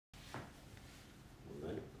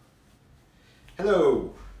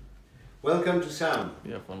Hello, welcome to Salle.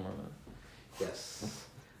 You have 1 more minute. Yes.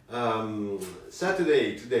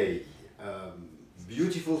 Saturday today,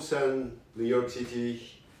 beautiful sun, New York City,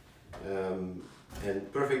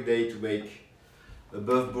 and perfect day to make a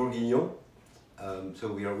Boeuf Bourguignon.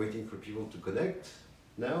 So we are waiting for people to connect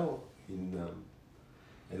now,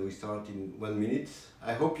 and we start in 1 minute.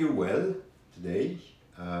 I hope you're well today,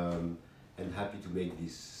 and happy to make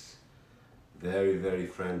this very, very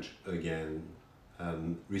French again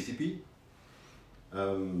recipe.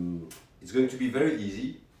 It's going to be very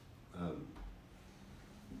easy,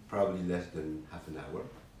 probably less than half an hour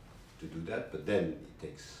to do that, but then it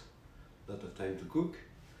takes a lot of time to cook.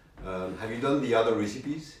 Have you done the other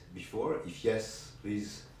recipes before? If yes,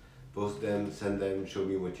 please post them, send them, show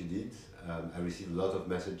me what you did. I received a lot of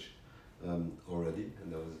message already,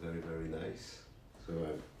 and that was very, very nice. So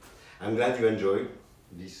I'm glad you enjoyed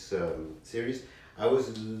this series. I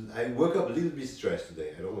woke up a little bit stressed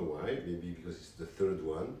today. I don't know why. Maybe because it's the third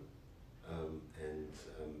one, and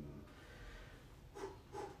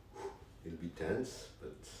it'll be tense,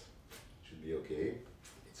 but it should be okay.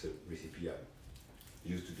 It's a recipe I'm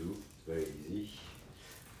used to do. It's very easy.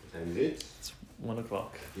 What time is it? It's 1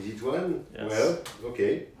 o'clock. Is it 1? Yes. Well,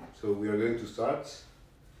 okay. So we are going to start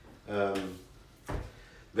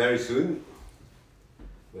very soon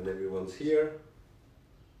when everyone's here.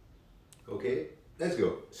 Okay, let's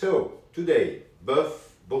go. So today,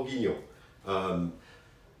 Boeuf Bourguignon.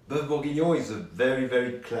 Boeuf Bourguignon is a very,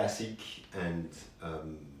 very classic and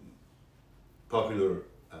popular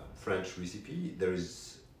French recipe. There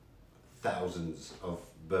is thousands of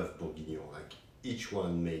Boeuf Bourguignon. Like each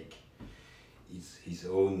one make his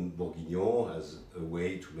own Bourguignon, has a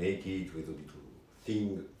way to make it with a little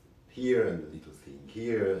thing here and a little thing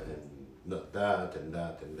here, and not that and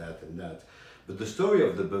that and that and that. But the story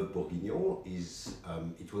of the Boeuf Bourguignon is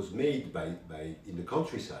it was made in the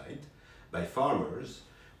countryside by farmers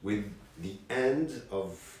with the end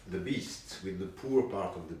of the beast, with the poor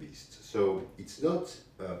part of the beast. So it's not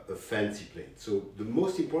a fancy plate. So the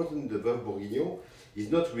most important, the Boeuf Bourguignon,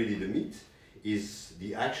 is not really the meat, is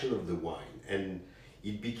the action of the wine. And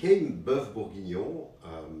it became Boeuf Bourguignon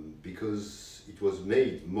because it was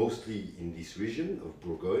made mostly in this region of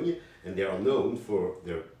Bourgogne, and they are known for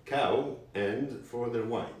their cow and for their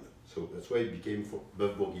wine. So that's why it became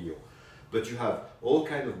Boeuf Bourguignon. But you have all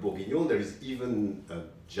kinds of Bourguignon. There is even a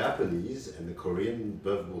Japanese and a Korean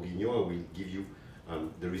Boeuf Bourguignon. I will give you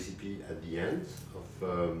the recipe at the end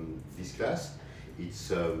of this class.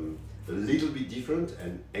 It's a little bit different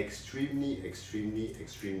and extremely, extremely,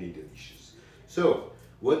 extremely delicious. So,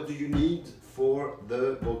 what do you need for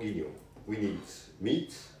the Bourguignon? We need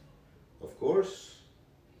meat, of course.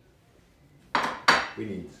 We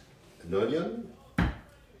need an onion.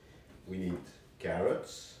 We need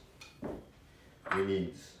carrots. We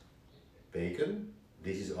need bacon.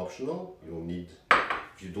 This is optional. You don't need.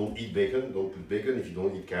 If you don't eat bacon, don't put bacon. If you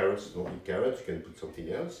don't eat carrots, don't eat carrots. You can put something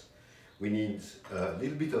else. We need a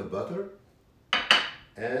little bit of butter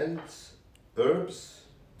and herbs,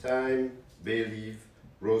 thyme, bay leaf,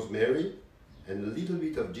 rosemary, and a little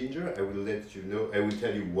bit of ginger. I will let you know. I will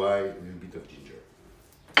tell you why a little bit of ginger.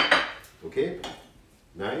 Okay,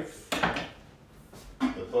 knife,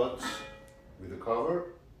 a pot with a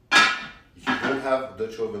cover. If you don't have a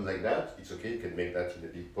Dutch oven like that, it's okay. You can make that in a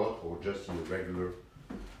big pot or just in a regular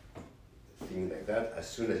thing like that. As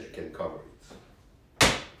soon as you can cover it.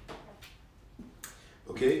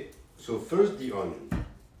 Okay, so first the onion.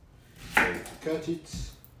 I'm going to cut it,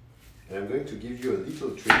 and I'm going to give you a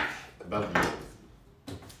little trick about the onion.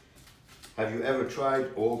 Have you ever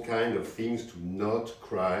tried all kinds of things to not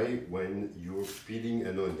cry when you're peeling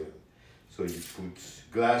an onion? So you put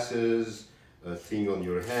glasses, a thing on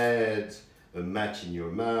your head, a match in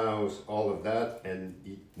your mouth, all of that, and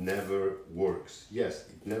it never works. Yes,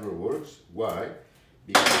 it never works. Why?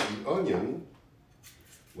 Because the onion,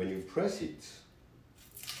 when you press it,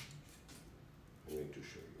 I'm going to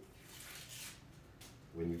show you.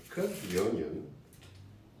 When you cut the onion,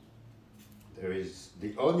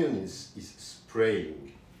 the onion is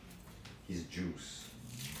spraying his juice,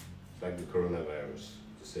 like the coronavirus,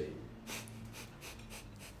 the same.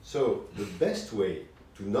 So the best way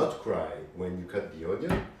to not cry when you cut the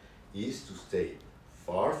onion is to stay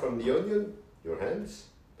far from the onion, your hands,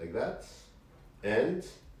 like that, and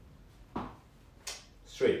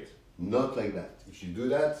straight, not like that. If you do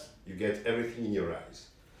that, you get everything in your eyes.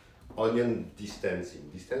 Onion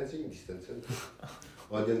distancing,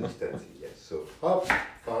 onion distancing, yes. So hop,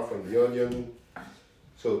 far from the onion.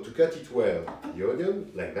 So to cut it well, the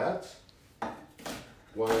onion, like that.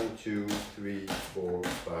 1, 2, 3, 4,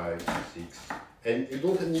 5, 6, And you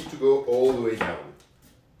don't need to go all the way down.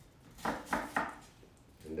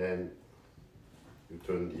 And then you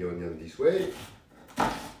turn the onion this way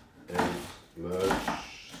and much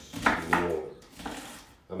more.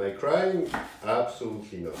 Am I crying?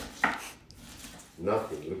 Absolutely not.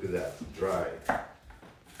 Nothing, look at that, dry.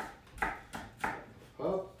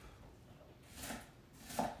 Up.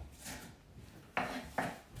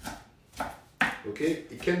 Okay,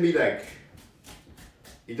 it can be like,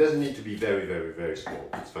 it doesn't need to be very, very, very small,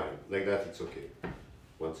 it's fine. Like that, it's okay.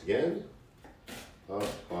 Once again, up,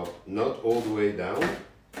 up, not all the way down,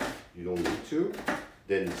 you don't need to,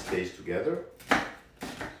 then it stays together. Up,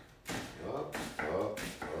 up, up,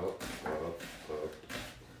 up, up.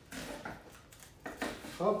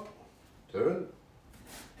 Up, turn.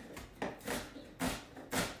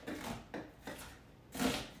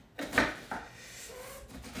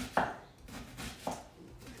 I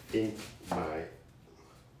think my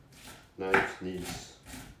knife needs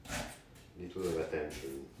a little of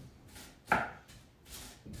attention.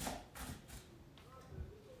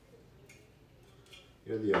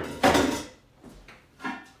 Here the onion.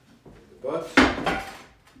 But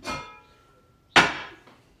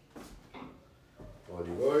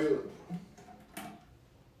olive oil.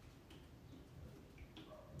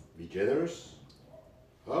 Be generous.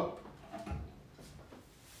 Up.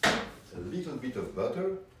 A little bit of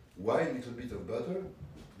butter. Why a little bit of butter?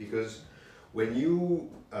 Because when you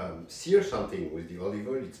sear something with the olive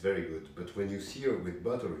oil, it's very good. But when you sear with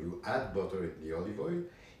butter, you add butter in the olive oil,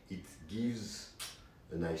 it gives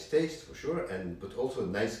a nice taste for sure, but also a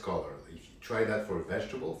nice color. If you try that for a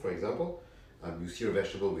vegetable, for example, you sear a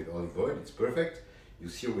vegetable with olive oil, it's perfect. You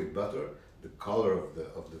sear with butter, the color of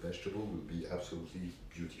the vegetable will be absolutely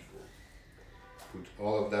beautiful. Put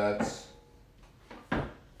all of that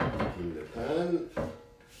in the pan.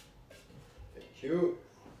 Thank you.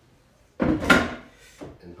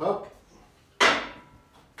 And hop.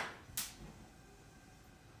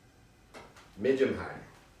 Medium high.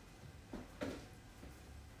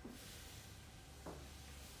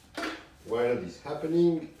 While this is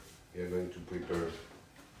happening, we are going to prepare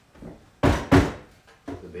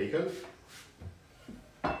the bacon.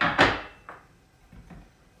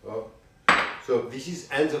 Oh. So this is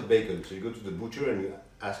ends of bacon. So you go to the butcher and you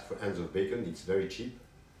ask for ends of bacon. It's very cheap.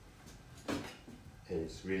 And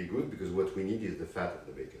it's really good because what we need is the fat of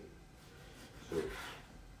the bacon. So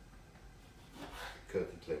cut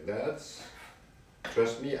it like that.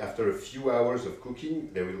 Trust me, after a few hours of cooking,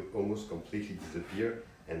 they will almost completely disappear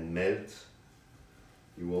and melt.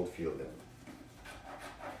 You won't feel them.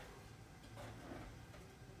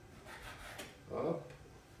 Up.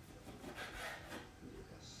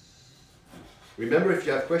 Yes. Remember, if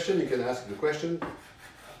you have questions, you can ask the question.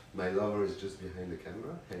 My lover is just behind the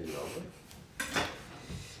camera. Hey, lover.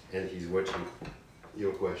 And he's watching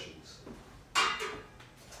your questions.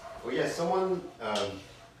 Oh yes, someone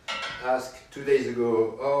asked 2 days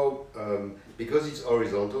ago, because it's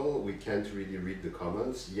horizontal, we can't really read the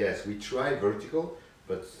comments. Yes, we try vertical,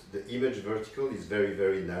 but the image vertical is very,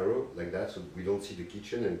 very narrow, like that, so we don't see the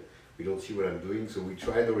kitchen and we don't see what I'm doing. So we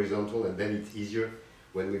try the horizontal, and then it's easier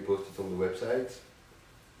when we post it on the website.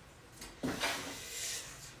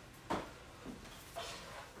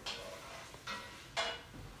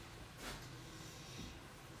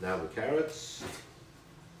 Now the carrots.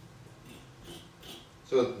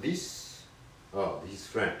 So this is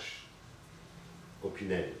French.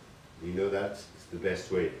 Opinel. You know that? It's the best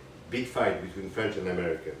way. Big fight between French and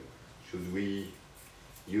American. Should we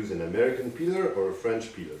use an American peeler or a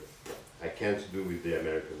French peeler? I can't do with the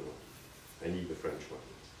American one. I need the French one.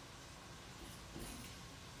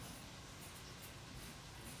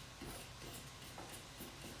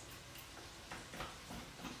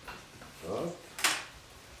 Oh.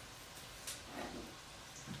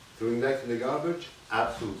 Throwing that in the garbage?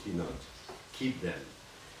 Absolutely not. Keep them.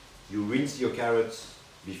 You rinse your carrots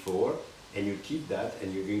before and you keep that,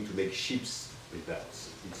 and you're going to make chips with that.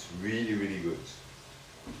 It's really, really good.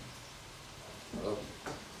 Oh.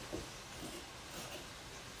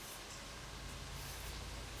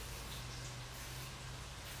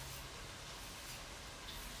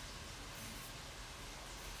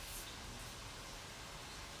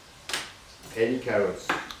 Any carrots.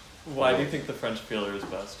 Why do you think the French peeler is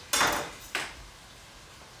best?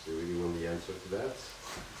 Do you really want the answer to that?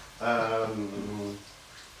 I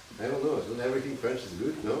don't know. Isn't everything French is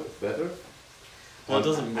good? No, it's better. Well, it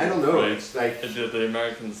doesn't move. I don't know. Right? It's like The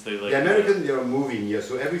Americans, they like. the Americans, they are moving. Yeah.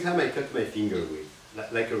 So every time I cut my finger with,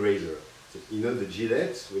 like a razor, so, you know the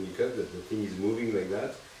Gillette, when you cut, the thing is moving like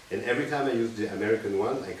that. And every time I use the American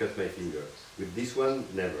one, I cut my finger. With this one,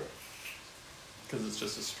 never. Because it's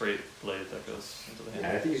just a straight blade that goes into the Yeah, I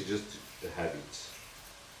handle. think it's just a habit.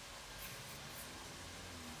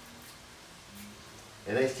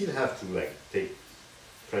 And I still have to like take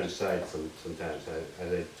French side sometimes.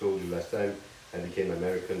 As I told you last time, I became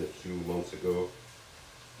American a few months ago,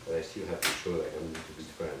 but I still have to show like I'm a little bit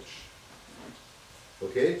French.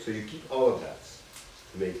 Okay, so you keep all of that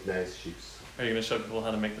to make nice chips. Are you going to show people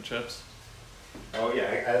how to make the chips? Oh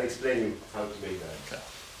yeah, I'll explain you how to make that. Okay.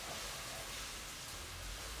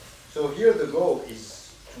 So here the goal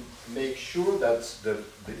is to make sure that the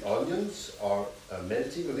onions are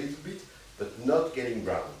melting a little bit, but not getting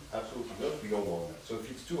brown. Absolutely not, we don't want that. So if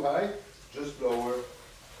it's too high, just lower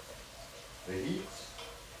the heat.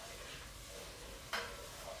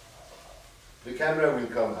 The camera will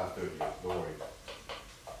come after you, don't worry.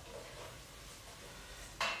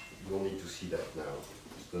 You don't need to see that now,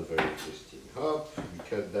 it's not very interesting. Hop, we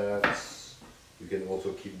cut that, you can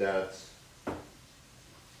also keep that.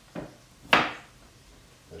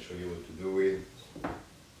 I'll show you what to do with.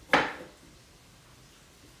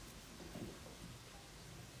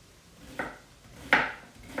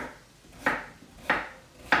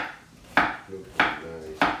 Look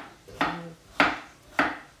nice.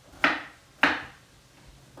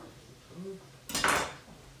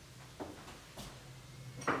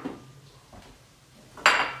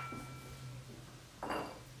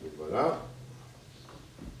 Et voilà.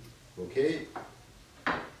 Okay.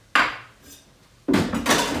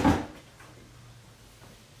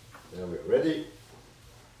 Now we're ready.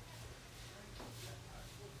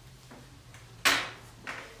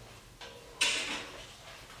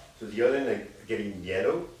 So the onion are getting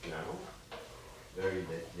yellow now, very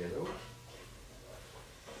yellow.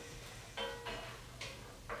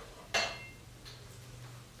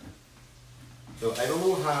 So I don't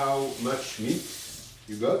know how much meat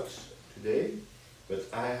you got today, but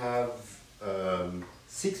I have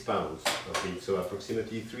 6 pounds of meat, so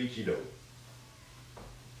approximately 3 kilos.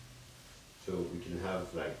 So we can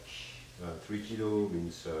have like 3 kilo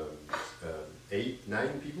means 8,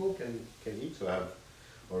 9 people can eat. So I have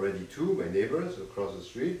already 2, my neighbors across the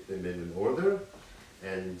street, they made an order.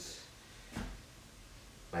 And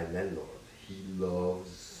my landlord, he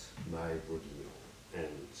loves my bourguignon.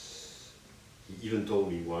 And he even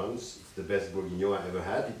told me once, it's the best bourguignon I ever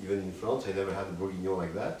had. Even in France, I never had a bourguignon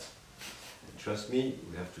like that. And trust me,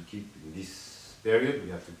 we have to keep, in this period, we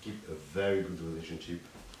have to keep a very good relationship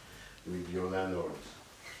with your landlord.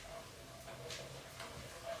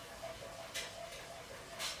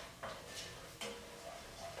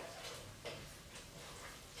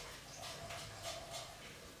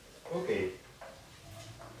 Okay.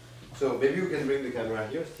 So maybe you can bring the camera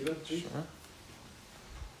here, Steven, please. Sure.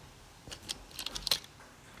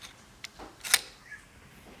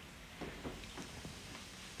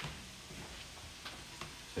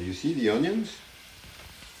 So you see the onions?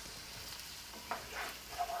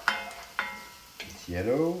 It's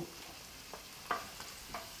yellow.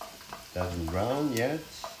 Doesn't brown yet.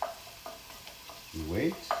 You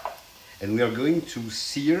wait. And we are going to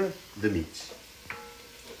sear the meat.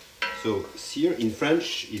 So sear in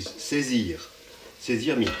French is saisir.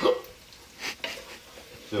 Saisir means.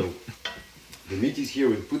 So the meat is here,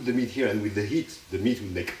 we'll put the meat here, and with the heat, the meat will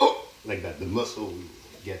make like that. The muscle will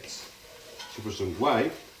get super strong. Why?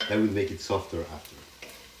 That will make it softer after.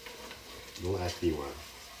 Don't ask me why.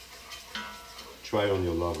 Try on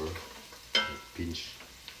your lover. Pinch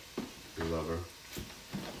your lover.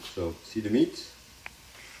 So see the meat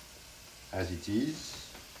as it is.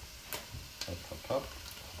 Hop, hop, hop.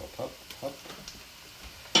 Hop, hop, hop.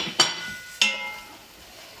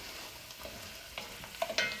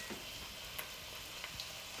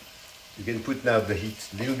 You can put now the heat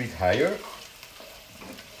a little bit higher.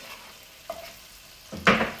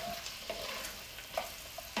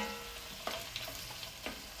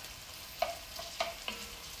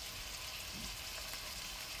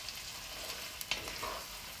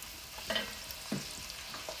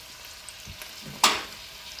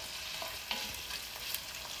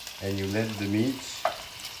 And you let the meat,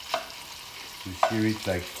 you sear it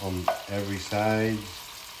like on every side,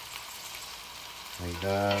 like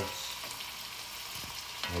that,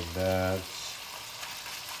 like that.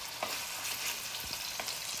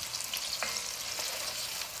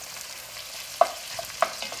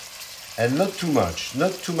 And not too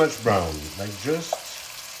much brown, like just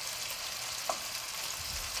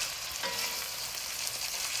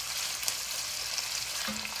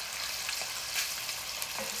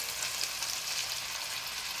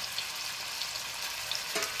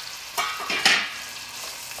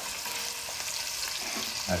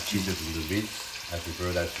I've cheated a little bit. I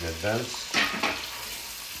prepare that in advance.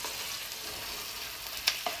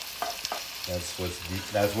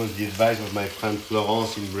 That was the advice of my friend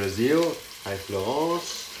Florence in Brazil. Hi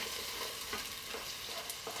Florence.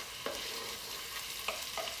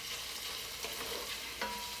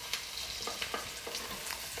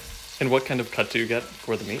 And what kind of cut do you get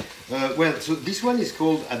for the meat? Well, so this one is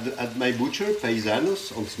called at my butcher,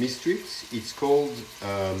 Paisanos, on Smith Street. It's called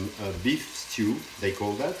a beef stew. They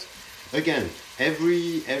call that. Again,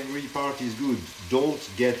 every part is good. Don't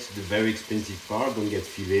get the very expensive part. Don't get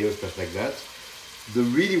filet or stuff like that. The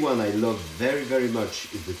really one I love very, very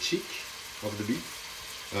much is the cheek of the beef.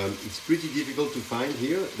 It's pretty difficult to find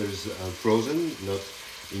here. There's frozen. Not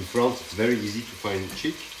in France. It's very easy to find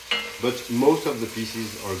cheek, but most of the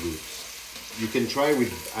pieces are good. You can try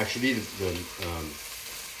with actually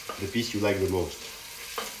the piece you like the most.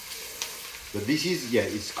 But this is, yeah,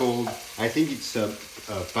 it's called, I think it's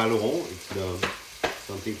paleron. It's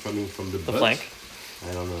something coming from the butt. flank?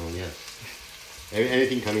 I don't know, yeah.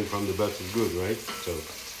 Anything coming from the butt is good, right? So,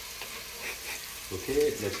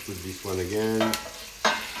 okay, let's put this one again.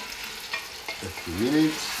 A few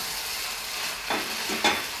minutes.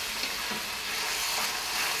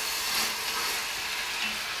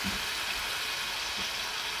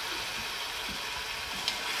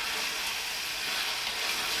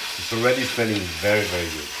 It's already smelling very, very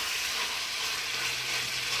good.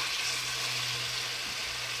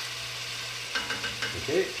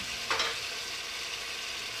 Okay.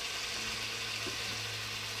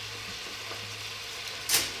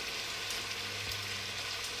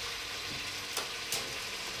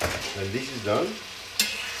 When this is done,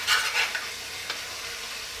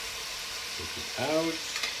 take it out.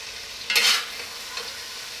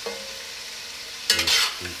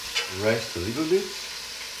 Rest a little bit.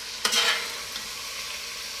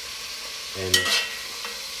 And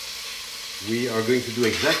we are going to do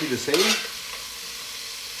exactly the same.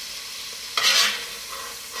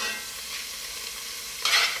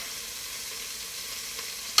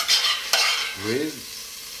 With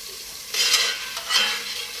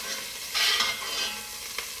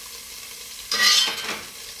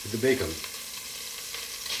the bacon.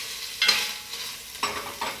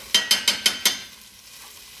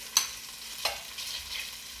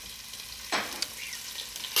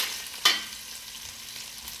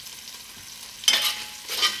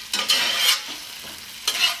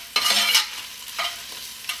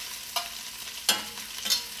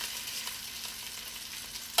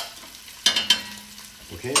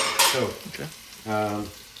 Okay, so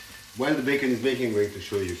while the bacon is baking, I'm going to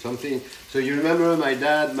show you something. So you remember my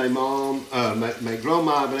dad, my mom, my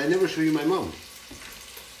grandma, but I never show you my mom.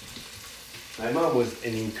 My mom was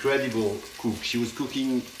an incredible cook. She was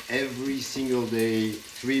cooking every single day,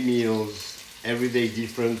 3 meals, every day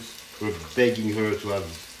different. We were begging her to have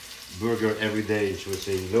burger every day, and she was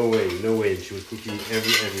saying, no way, no way. And she was cooking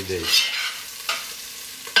every day.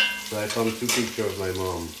 So I found 2 pictures of my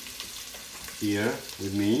mom here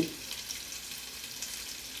with me.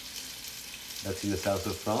 That's in the south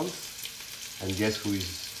of France. And guess who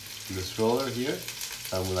is in the stroller here?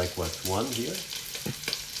 I'm like, what, 1 here?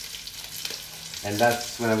 And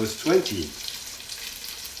that's when I was 20,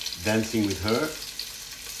 dancing with her.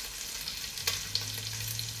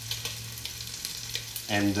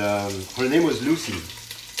 And her name was Lucy.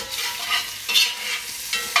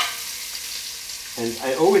 And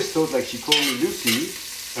I always thought like she called me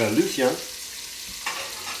Lucien,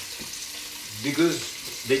 because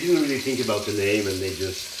they didn't really think about the name and they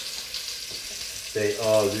just say,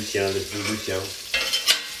 oh, Lucien, let's do Lucien.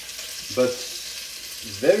 But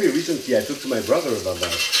very recently I talked to my brother about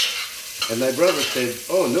that. And my brother said,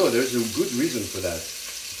 oh no, there's a good reason for that.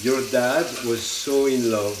 Your dad was so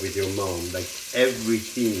in love with your mom, like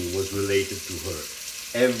everything was related to her.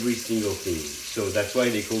 Every single thing. So that's why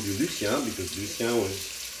they called you Lucien, because Lucien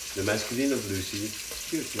was the masculine of Lucy.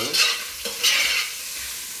 Cute, no?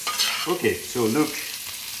 Okay, so look,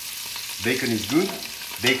 bacon is good.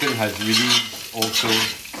 Bacon has released also.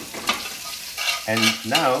 And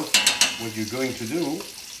now, what you're going to do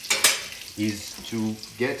is to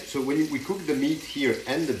get, so when we cook the meat here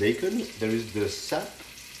and the bacon, there is the sap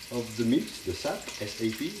of the meat, the sap,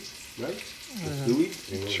 S-A-P, right? The fluid,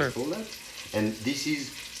 you know what we call that. And this is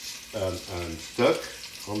stuck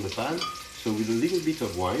on the pan. So with a little bit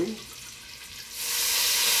of wine,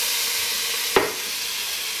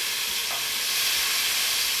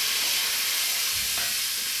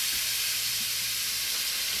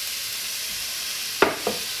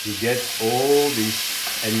 you get all this,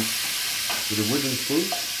 and with a wooden spoon,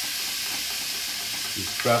 you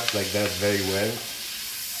scrap like that very well.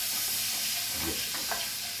 Yeah.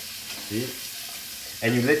 See?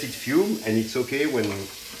 And you let it fume, and it's okay when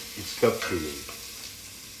it stops fuming.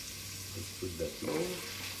 put that more.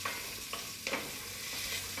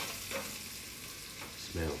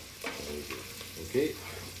 Smell. Very good. Okay,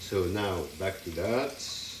 so now back to that.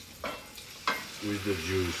 With the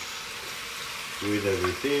juice, with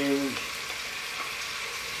everything.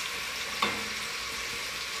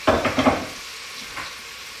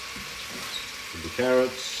 With the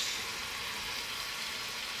carrots.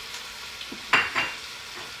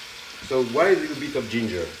 So why a little bit of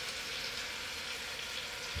ginger?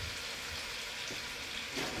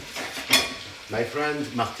 My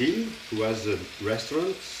friend Martine, who has a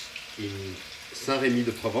restaurant in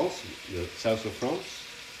Saint-Rémy-de-Provence, the south of France,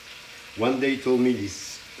 one day told me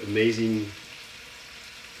this amazing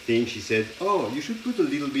thing. She said, oh, you should put a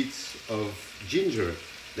little bit of ginger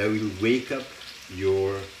that will wake up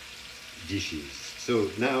your dishes. So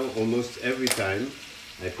now almost every time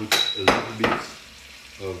I put a little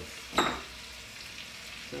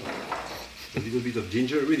bit of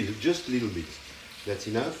ginger, really, just a little bit. That's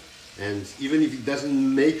enough. And even if it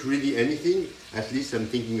doesn't make really anything, at least I'm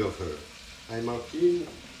thinking of her. Hi, Martine.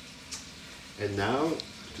 And now,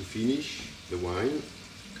 to finish the wine,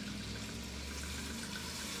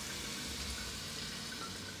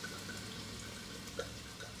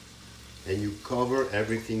 and you cover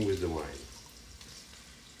everything with the wine.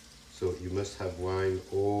 So you must have wine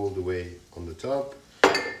all the way on the top.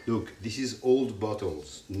 Look, this is old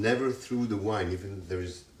bottles. Never throw the wine, even there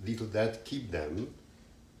is little that, keep them.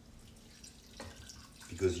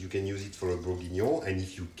 Because you can use it for a bourguignon, and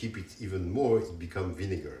if you keep it even more, it becomes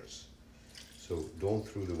vinegars. So don't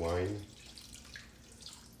throw the wine.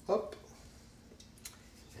 Up.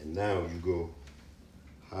 And now you go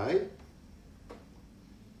high.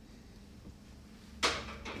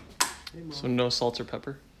 So no salt or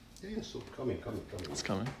pepper? Yeah, salt, coming. It's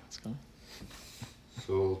coming.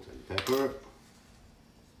 Salt and pepper.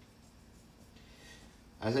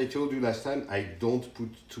 As I told you last time, I don't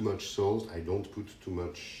put too much salt. I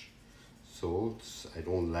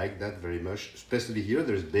don't like that very much. Especially here,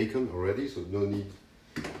 there's bacon already, so no need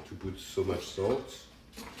to put so much salt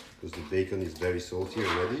because the bacon is very salty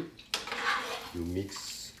already. You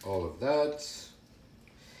mix all of that,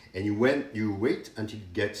 and you wait until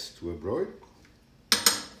it gets to a broil.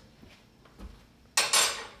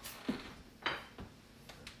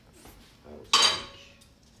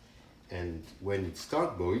 And when it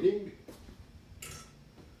starts boiling,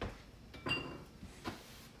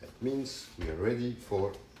 that means we are ready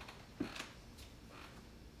for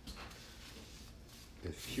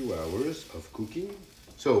a few hours of cooking.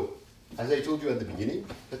 So, as I told you at the beginning,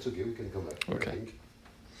 that's okay, we can come back. Okay. I think.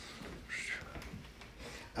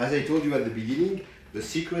 As I told you at the beginning, the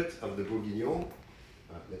secret of the bourguignon,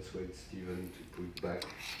 let's wait Steven to put back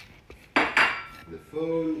the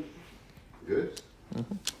phone. Good.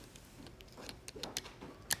 Mm-hmm.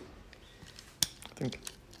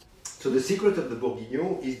 So the secret of the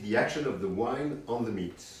bourguignon is the action of the wine on the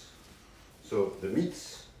meat. So the meat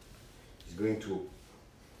is going to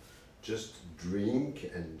just drink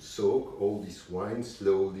and soak all this wine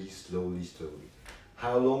slowly.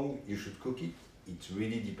 How long you should cook it? It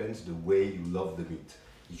really depends the way you love the meat.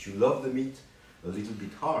 If you love the meat a little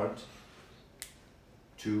bit hard,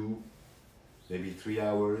 2, maybe 3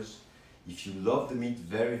 hours. If you love the meat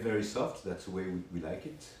very soft, that's the way we like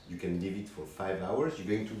it. You can leave it for 5 hours. You're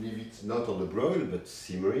going to leave it not on the broil, but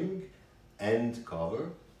simmering and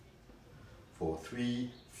cover for 3,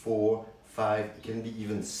 4, 5, it can be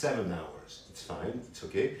even 7 hours. It's fine, it's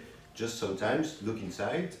okay. Just sometimes look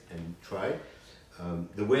inside and try.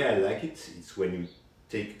 The way I like it, it's when you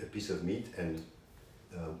take a piece of meat and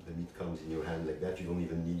the meat comes in your hand like that. You don't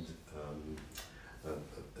even need a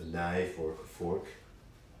knife or a fork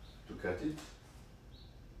to cut it.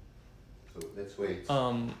 So let's wait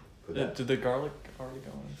for that. Did the garlic already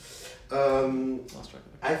go in? Lost track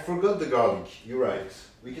of the I forgot the garlic, you're right.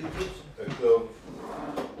 We can put a clove.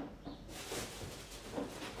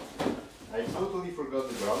 I totally forgot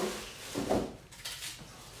the garlic.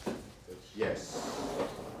 But yes.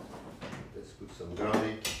 Let's put some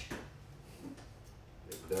garlic.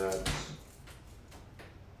 Like that.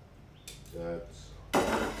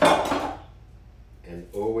 And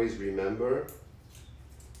always remember,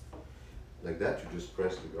 like that, you just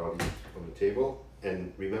press the garlic on the table,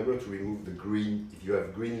 and remember to remove the green. If you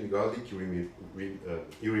have green in the garlic, you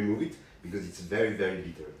remove it because it's very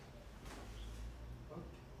bitter.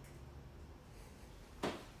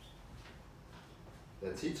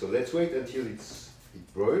 That's it. So let's wait until it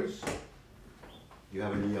broils. You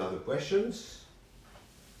have any other questions?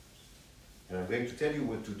 And I'm going to tell you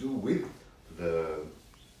what to do with the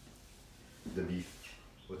beef.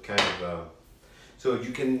 What kind of so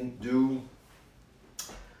you can do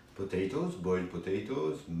potatoes, boiled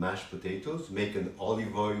potatoes, mashed potatoes. Make an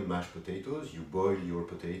olive oil mashed potatoes. You boil your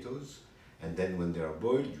potatoes, and then when they are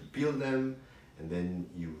boiled, you peel them, and then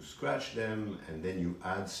you scratch them, and then you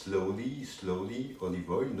add slowly olive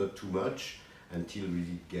oil, not too much, until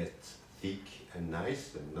really get thick and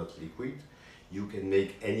nice and not liquid. You can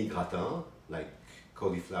make any gratin, like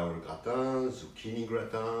cauliflower gratin, zucchini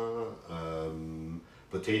gratin,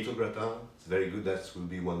 potato gratin. It's very good. That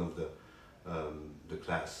will be one of the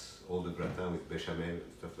class, all the gratin with bechamel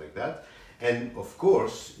and stuff like that. And of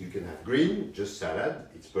course, you can have green, just salad.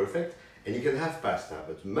 It's perfect. And you can have pasta,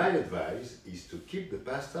 but my advice is to keep the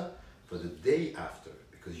pasta for the day after,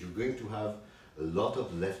 because you're going to have a lot of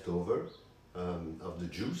leftover of the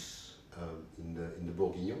juice in the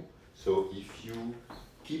bourguignon. So if you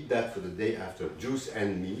keep that for the day after, juice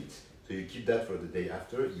and meat, so you keep that for the day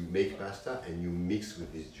after, you make pasta and you mix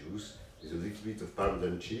with this juice with a little bit of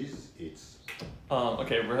Parmesan cheese. It's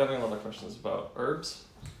okay, we're having a lot of questions about herbs.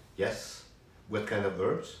 yes. What kind of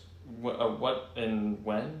herbs? What and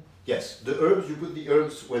when? Yes, the herbs, you put the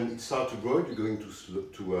herbs when it starts to boil, you're going to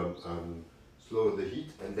slow the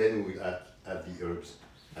heat, and then we add the herbs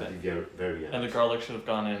at the very end. And the garlic should have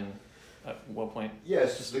gone in at what point?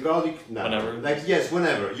 Yes, just the garlic now. Whenever? Like, yes,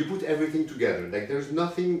 whenever. You put everything together. Like, there's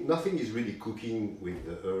nothing is really cooking with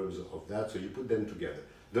the herbs of that, so you put them together.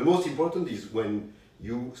 The most important is when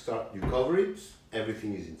you cover it,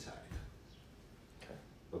 everything is inside. Okay.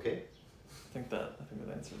 Okay? I think that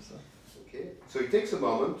answers that. Okay, so it takes a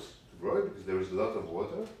moment to broil because there is a lot of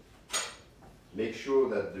water. Make sure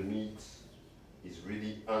that the meat is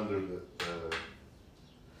really under the...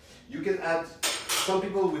 You can add, some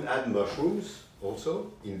people will add mushrooms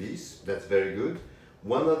also in this, that's very good.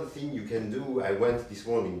 One other thing you can do, I went this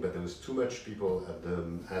morning but there was too much people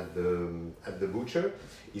at the butcher,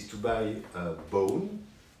 is to buy a bone,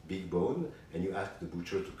 big bone, and you ask the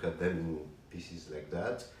butcher to cut them in pieces like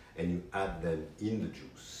that, and you add them in the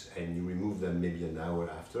juice, and you remove them maybe an hour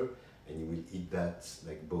after, and you will eat that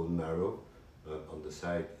like bone marrow on the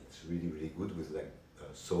side. It's really good with like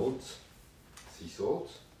salt, sea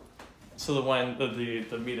salt. So the wine,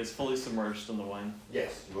 the meat is fully submerged in the wine.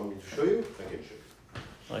 Yes, you want me to show you? I can show you.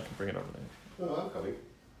 I can bring it over there. No, I'm coming.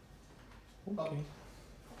 Okay.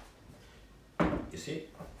 You see?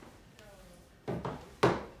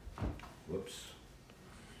 Whoops.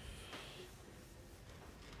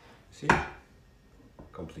 See?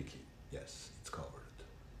 Completely. Yes, it's covered.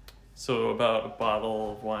 So about a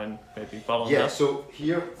bottle of wine, maybe bottle and a Yeah, half? so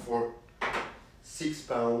here for 6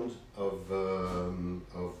 pounds of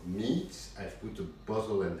meat, I've put a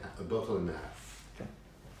bottle and a half. Okay.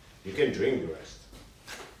 You can drink the rest.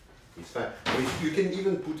 It's fine. But you can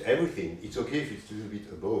even put everything. It's okay if it's a little bit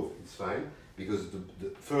above. It's fine because the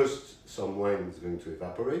first some wine is going to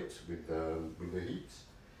evaporate with the heat,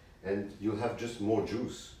 and you'll have just more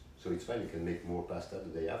juice. So it's fine. You can make more pasta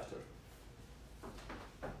the day after.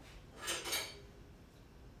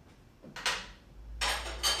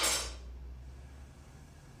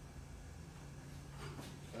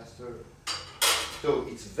 So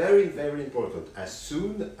it's very important as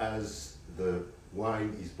soon as the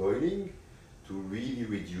wine is boiling to really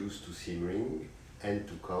reduce to simmering and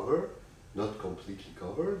to cover, not completely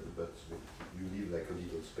covered, but you leave like a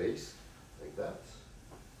little space like that.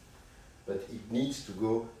 But it needs to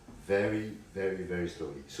go very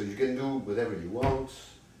slowly. So you can do whatever you want,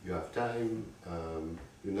 you have time,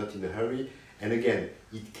 you're not in a hurry, and again,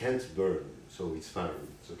 it can't burn, so it's fine,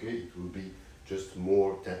 it's okay, it will be just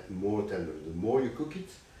more tender. The more you cook it,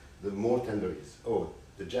 the more tender it is. Oh,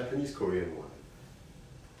 the Japanese Korean wine.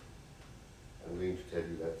 I'm going to tell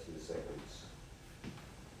you that in a second.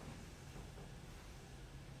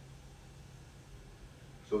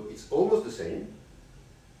 So it's almost the same.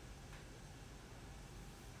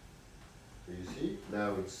 So you see,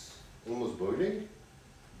 now it's almost boiling.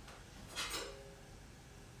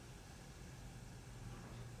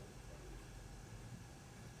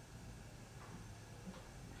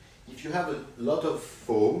 If you have a lot of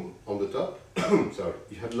foam on the top, sorry,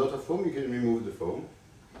 if you have a lot of foam, you can remove the foam.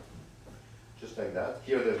 Just like that.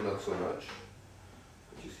 Here there's not so much,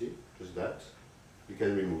 but you see, just that. You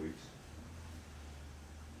can remove it.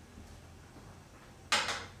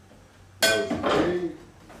 Now it's boiling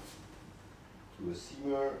to a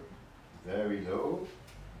simmer very low.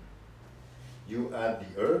 You add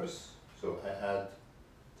the herbs, so I add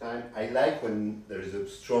thyme. I like when there is a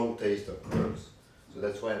strong taste of herbs. So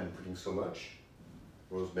that's why I'm putting so much.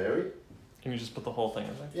 Rosemary. Can you just put the whole thing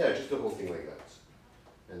in there? Yeah, just the whole thing like that.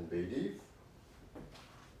 And bay leaf.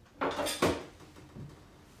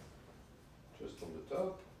 Just on the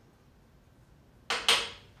top.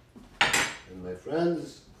 And my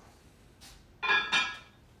friends,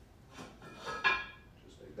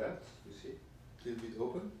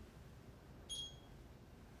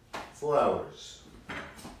 4 hours.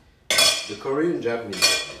 The Korean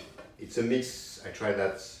Japanese, it's a mix. I tried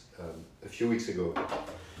that a few weeks ago.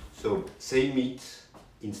 So same meat,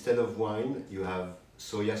 instead of wine, you have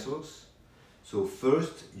soya sauce. So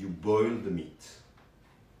first you boil the meat,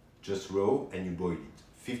 just raw, and you boil it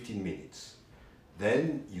 15 minutes.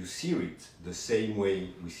 Then you sear it the same way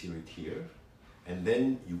we sear it here, and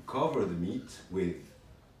then you cover the meat with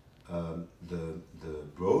the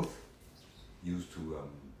broth used to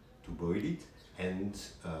boil it, and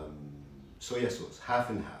soya sauce, half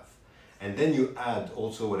and half. And then you add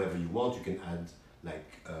also whatever you want. You can add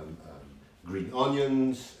like green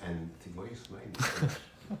onions and why are you smiling?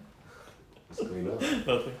 What's going on?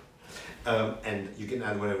 Nothing. And you can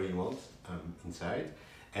add whatever you want inside,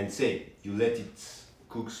 and say you let it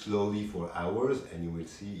cook slowly for hours, and you will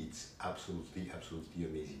see it's absolutely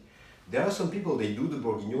amazing. There are some people, they do the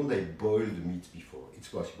bourguignon, they boil the meat before. It's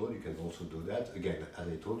possible, you can also do that. Again, as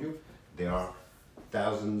I told you, there are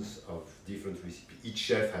thousands of different recipes. Each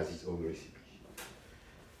chef has his own recipe.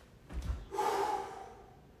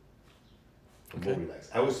 I'm more relaxed.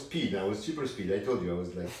 I was super speed. I told you I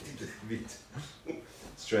was like a bit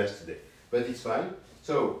stressed today. But it's fine.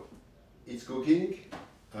 So, it's cooking.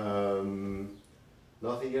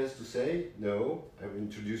 Nothing else to say? No. I will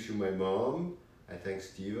introduce you my mom. I thank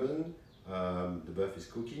Steven. The Boeuf is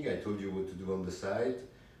cooking. I told you what to do on the side.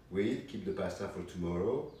 Wait, keep the pasta for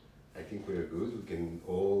tomorrow. I think we're good. We can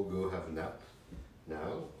all go have a nap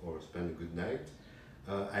now or spend a good night.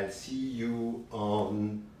 I'll see you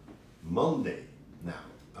on Monday now.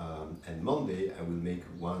 And Monday I will make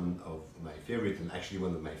one of my favorite, and actually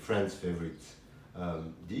one of my friend's favorite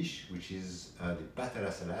dish, which is the pâte à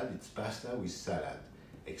la salade. It's pasta with salad.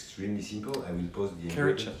 Extremely simple. I will post the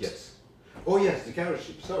Carrot ingredients. chips. Yes. Oh yes, the carrot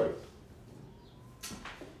chips, sorry.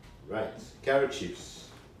 Right, carrot chips,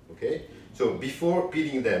 okay? So before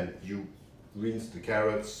peeling them, you rinse the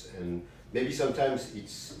carrots, and maybe sometimes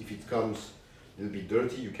if it comes a little bit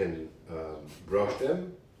dirty, you can brush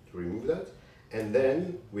them to remove that. And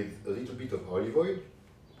then with a little bit of olive oil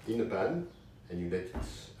in a pan, and you let it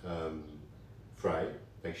fry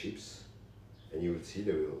like chips, and you will see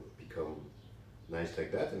they will become nice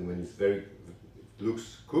like that. And when it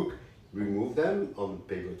looks cooked, remove them on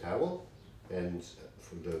paper towel, and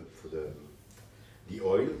for the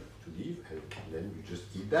oil to leave, and then you just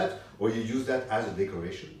eat that, or you use that as a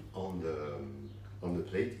decoration on the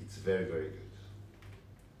plate. It's very good.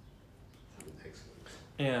 Excellent.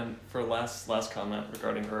 And for last comment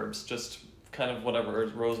regarding herbs, just kind of whatever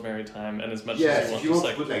herbs, rosemary, thyme, and as much Yes, as if you want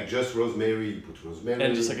to put like just rosemary, you put rosemary.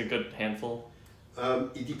 And just like a good handful.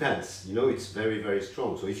 It depends. You know, it's very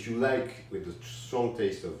strong. So if you like with the strong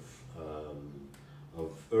taste of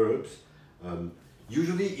herbs,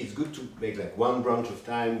 usually it's good to make like one branch of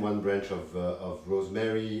thyme, one branch of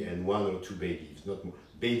rosemary, and 1 or 2 bay leaves. Not more.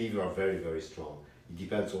 Bay leaves are very strong. It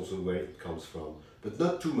depends also where it comes from, but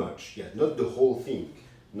not too much. Yeah, not the whole thing.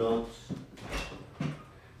 Not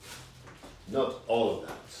all of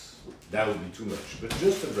that. That would be too much. But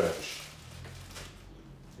just a branch.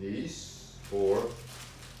 This or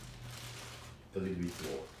a little bit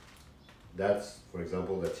more. That's, for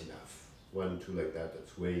example, that's enough. 1, 2 like that.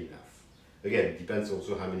 That's way enough. Again, it depends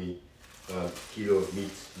also how many kilo of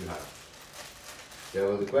meat you have. Do you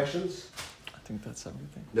have other questions? I think that's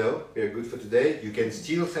everything. No? We are good for today. You can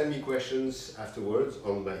still send me questions afterwards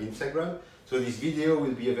on my Instagram. So this video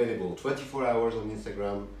will be available 24 hours on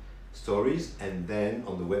Instagram stories, and then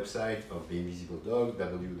on the website of The Invisible Dog,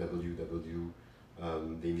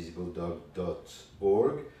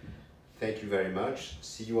 www.theinvisibledog.org. Thank you very much.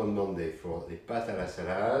 See you on Monday for the pâte à la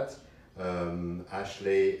salade.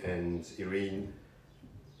 Ashley and Irene,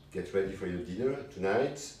 get ready for your dinner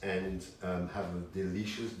tonight, and have a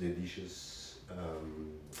delicious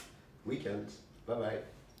weekend. Bye bye.